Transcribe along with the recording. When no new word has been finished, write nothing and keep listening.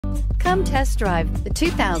Come test drive the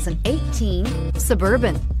 2018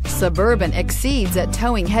 Suburban. Suburban exceeds at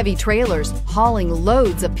towing heavy trailers, hauling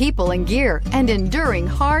loads of people and gear, and enduring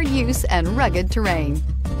hard use and rugged terrain,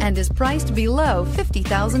 and is priced below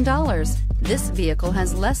 $50,000. This vehicle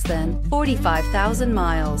has less than 45,000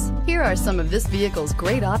 miles. Here are some of this vehicle's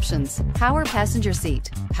great options: power passenger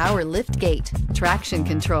seat, power lift gate, traction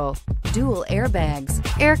control, dual airbags,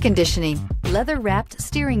 air conditioning, leather-wrapped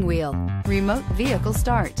steering wheel, remote vehicle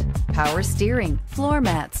start, power steering, floor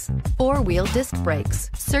mats, four-wheel disc brakes.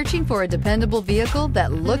 Searching for a dependable vehicle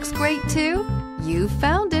that looks great too? You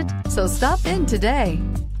found it, so stop in today.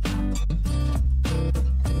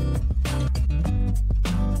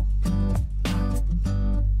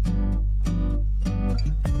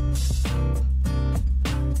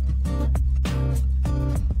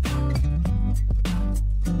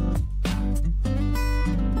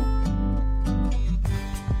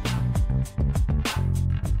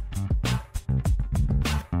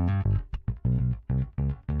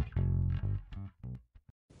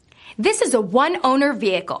 This is a one-owner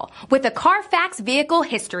vehicle with a Carfax Vehicle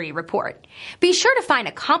History Report. Be sure to find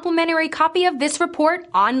a complimentary copy of this report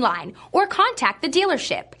online or contact the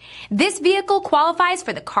dealership. This vehicle qualifies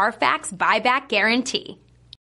for the Carfax Buyback Guarantee.